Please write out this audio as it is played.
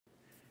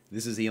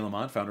This is Ian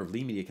Lamont, founder of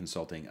Lean Media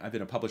Consulting. I've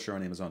been a publisher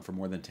on Amazon for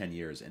more than 10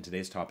 years, and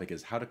today's topic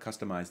is how to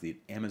customize the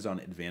Amazon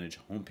Advantage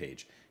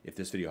homepage. If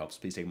this video helps,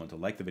 please take a moment to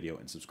like the video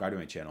and subscribe to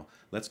my channel.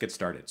 Let's get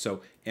started.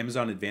 So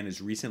Amazon Advantage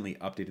recently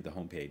updated the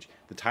homepage.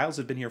 The tiles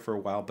have been here for a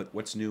while, but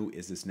what's new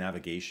is this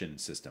navigation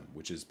system,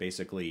 which is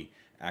basically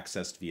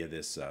accessed via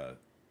this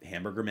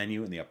hamburger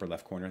menu in the upper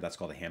left corner. That's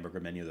called a hamburger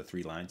menu, the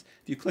 3 lines.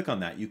 If you click on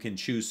that, you can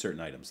choose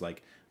certain items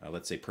like,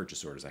 let's say,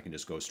 purchase orders. I can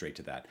just go straight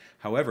to that.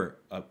 However,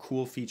 a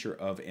cool feature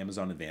of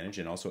Amazon Advantage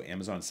and also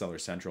Amazon Seller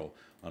Central,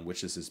 on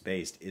which this is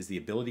based, is the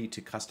ability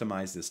to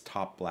customize this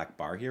top black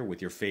bar here with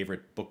your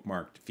favorite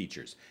bookmarked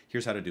features.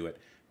 Here's how to do it.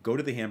 Go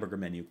to the hamburger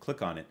menu,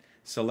 click on it,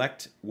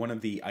 select one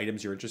of the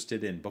items you're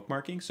interested in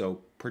bookmarking.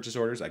 So purchase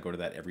orders, I go to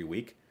that every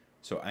week.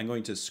 So I'm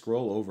going to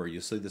scroll over.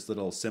 You'll see this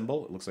little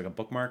symbol. It looks like a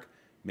bookmark.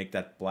 Make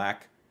that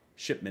black.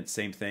 Shipment,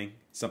 same thing,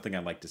 something I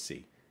like to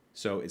see.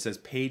 So it says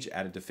page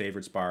added to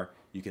favorites bar.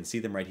 You can see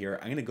them right here.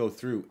 I'm going to go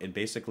through and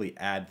basically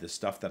add the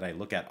stuff that I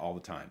look at all the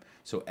time.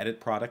 So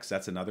edit products,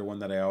 that's another one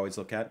that I always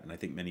look at, and I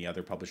think many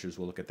other publishers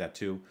will look at that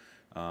too.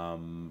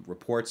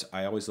 Reports,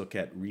 I always look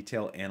at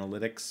retail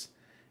analytics,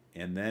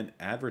 and then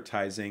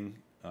advertising,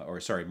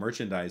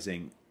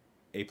 merchandising,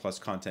 A+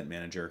 content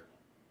manager.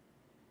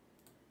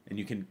 And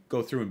you can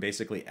go through and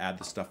basically add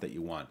the stuff that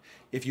you want.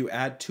 If you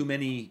add too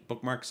many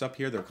bookmarks up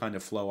here, they'll kind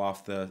of flow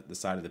off the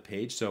side of the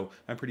page. So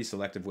I'm pretty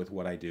selective with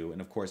what I do.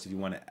 And of course, if you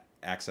want to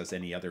access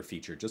any other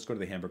feature, just go to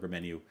the hamburger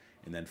menu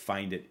and then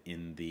find it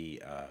in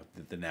the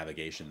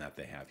navigation that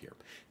they have here.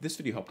 If this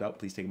video helped out,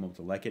 please take a moment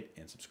to like it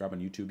and subscribe on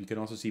YouTube. You can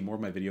also see more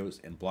of my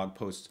videos and blog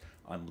posts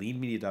on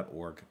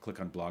leanmedia.org. Click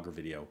on blog or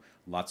video.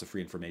 Lots of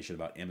free information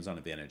about Amazon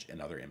Advantage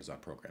and other Amazon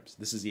programs.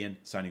 This is Ian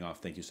signing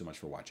off. Thank you so much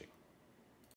for watching.